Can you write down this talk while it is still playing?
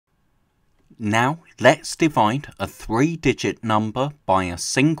Now let's divide a 3-digit number by a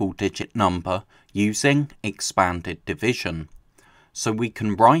single-digit number using expanded division. So we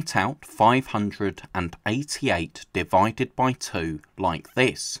can write out 588 divided by 2 like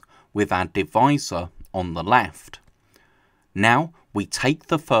this, with our divisor on the left. Now we take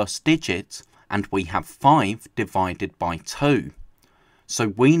the first digit and we have 5 divided by 2. So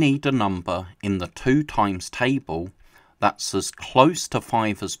we need a number in the 2 times table that's as close to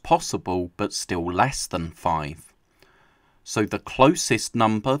 5 as possible, but still less than 5. So the closest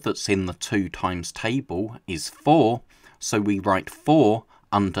number that's in the 2 times table is 4, so we write 4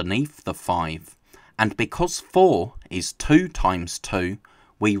 underneath the 5. And because 4 is 2 times 2,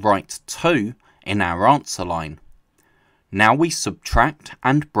 we write 2 in our answer line. Now we subtract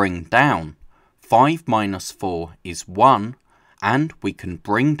and bring down. 5 minus 4 is 1, and we can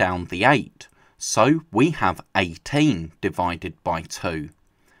bring down the 8. So we have 18 divided by 2.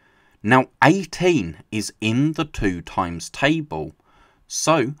 Now 18 is in the 2 times table,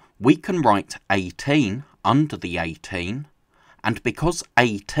 so we can write 18 under the 18, and because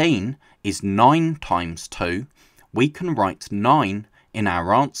 18 is 9 times 2, we can write 9 in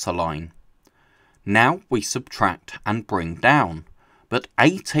our answer line. Now we subtract and bring down, but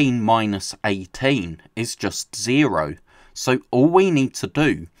 18 minus 18 is just 0, so all we need to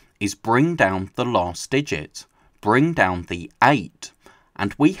do is bring down the last digit, bring down the 8,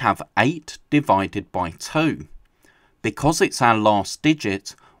 and we have 8 divided by 2. Because it's our last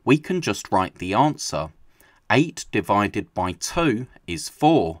digit, we can just write the answer. 8 divided by 2 is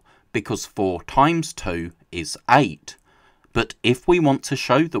 4, because 4 times 2 is 8. But if we want to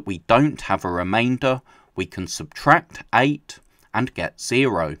show that we don't have a remainder, we can subtract 8 and get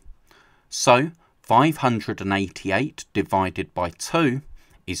 0. So 588 divided by 2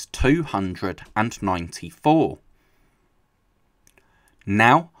 is 294.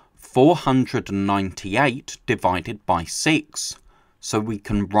 Now 498 divided by 6, so we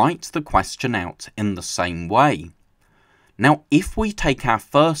can write the question out in the same way. Now if we take our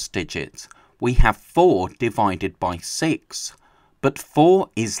first digit, we have 4 divided by 6, but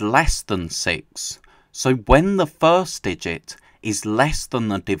 4 is less than 6, so when the first digit is less than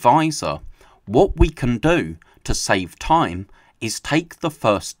the divisor, what we can do to save time is take the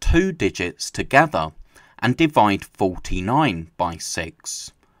first 2 digits together and divide 49 by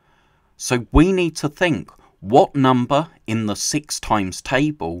 6. So we need to think what number in the 6 times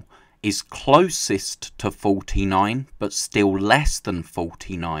table is closest to 49 but still less than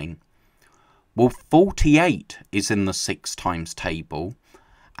 49. Well, 48 is in the 6 times table,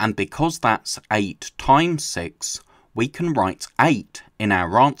 and because that's 8 times 6, we can write 8 in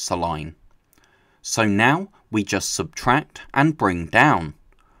our answer line. So now we just subtract and bring down.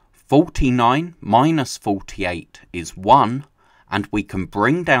 49 minus 48 is 1, and we can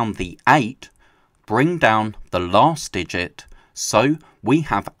bring down the 8, bring down the last digit, so we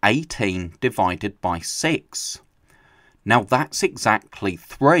have 18 divided by 6. Now that's exactly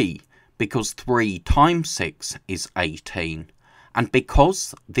 3, because 3 times 6 is 18. And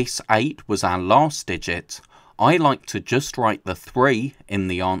because this 8 was our last digit, I like to just write the 3 in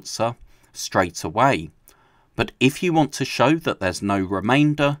the answer straight away. But if you want to show that there's no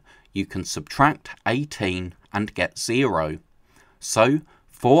remainder, you can subtract 18 and get 0. So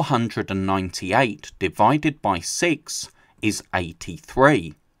 498 divided by 6 is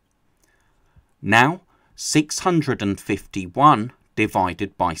 83. Now 651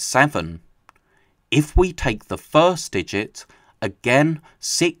 divided by 7. If we take the first digit, again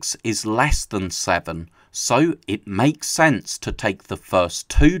 6 is less than 7, so it makes sense to take the first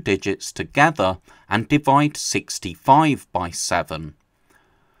 2 digits together and divide 65 by 7.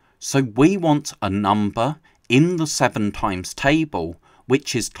 So we want a number in the 7 times table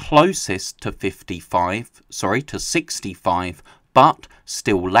which is closest to 65, but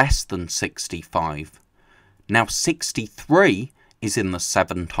still less than 65. Now 63 is in the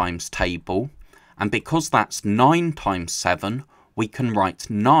 7 times table, and because that's 9 times 7, we can write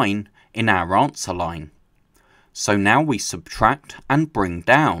 9 in our answer line. So now we subtract and bring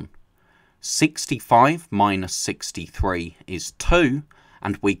down. 65 minus 63 is 2,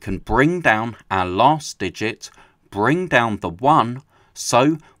 and we can bring down our last digit, bring down the 1,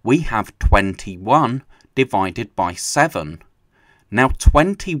 so we have 21 divided by 7. Now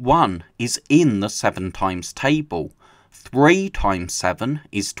 21 is in the 7 times table. 3 times 7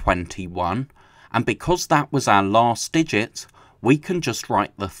 is 21, and because that was our last digit, we can just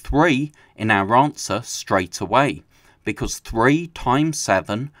write the 3 in our answer straight away, because 3 times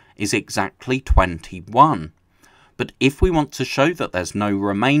 7 is exactly 21. But if we want to show that there's no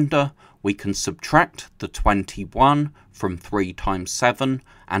remainder, we can subtract the 21 from 3 times 7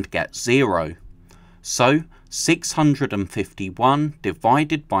 and get 0. So 651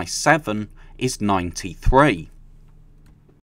 divided by 7 is 93.